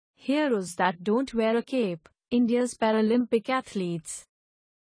Heroes that don't wear a cape, India's Paralympic athletes.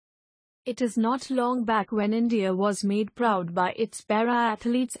 It is not long back when India was made proud by its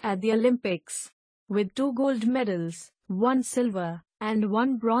para-athletes at the Olympics. With 2 gold medals, 1 silver, and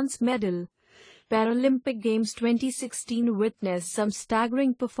 1 bronze medal, Paralympic Games 2016 witnessed some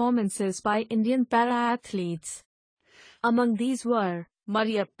staggering performances by Indian para-athletes. Among these were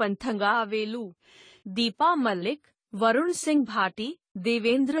Mariyappan Thangavelu, Deepa Malik, Varun Singh Bhati,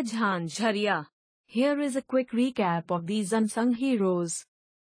 Devendra Jhajharia. Here is a quick recap of these unsung heroes.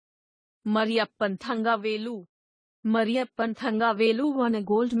 Mariyappan Thangavelu. Mariyappan Thangavelu won a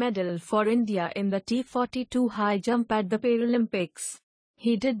gold medal for India in the T42 high jump at the Paralympics.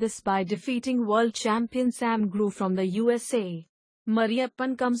 He did this by defeating world champion Sam Grew from the USA.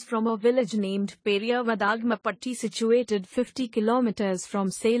 Mariyappan comes from a village named Periyavadagmapatti situated 50 kilometers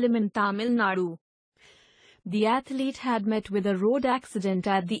from Salem in Tamil Nadu. The athlete had met with a road accident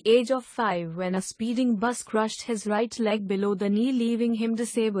at the age of 5 when a speeding bus crushed his right leg below the knee, leaving him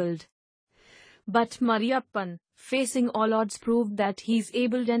disabled. But Mariyappan, facing all odds, proved that he's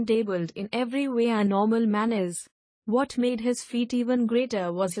able and abled in every way a normal man is. What made his feat even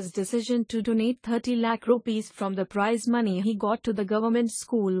greater was his decision to donate 30 lakh rupees from the prize money he got to the government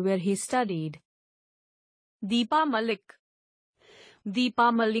school where he studied. Deepa Malik.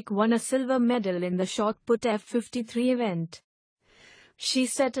 Deepa Malik won a silver medal in the shot put F53 event. She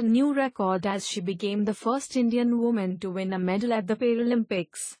set a new record as she became the first Indian woman to win a medal at the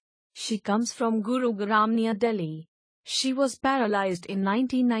Paralympics. She comes from Gurugram near Delhi. She was paralyzed in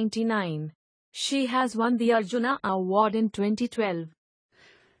 1999. She has won the Arjuna Award in 2012.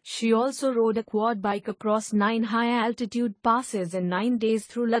 She also rode a quad bike across 9 high-altitude passes in 9 days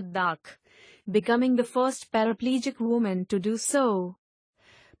through Ladakh, becoming the first paraplegic woman to do so.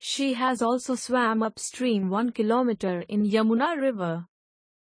 She has also swam upstream 1 kilometer in Yamuna River.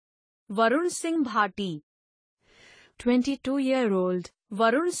 Varun Singh Bhati. 22-year-old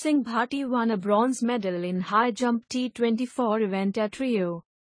Varun Singh Bhati won a bronze medal in high jump T24 event at Rio.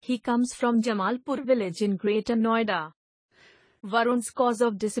 He comes from Jamalpur village in Greater Noida. Varun's cause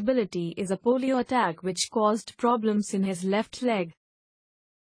of disability is a polio attack which caused problems in his left leg.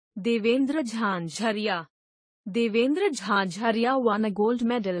 Devendra Jhajharia. Devendra Jhajharia won a gold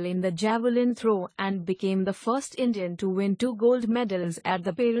medal in the javelin throw and became the first Indian to win 2 gold medals at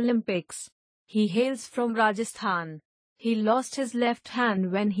the Paralympics. He hails from Rajasthan. He lost his left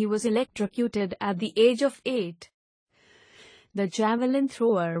hand when he was electrocuted at the age of 8. The javelin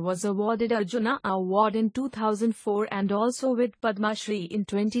thrower was awarded Arjuna Award in 2004 and also with Padma Shri in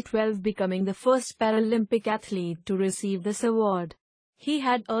 2012, becoming the first Paralympic athlete to receive this award. He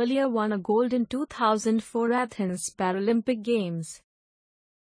had earlier won a gold in 2004 Athens Paralympic Games.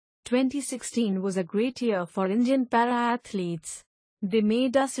 2016 was a great year for Indian para-athletes. They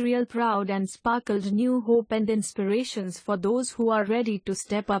made us real proud and sparkled new hope and inspirations for those who are ready to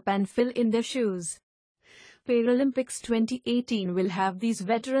step up and fill in their shoes. Paralympics 2018 will have these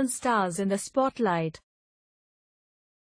veteran stars in the spotlight.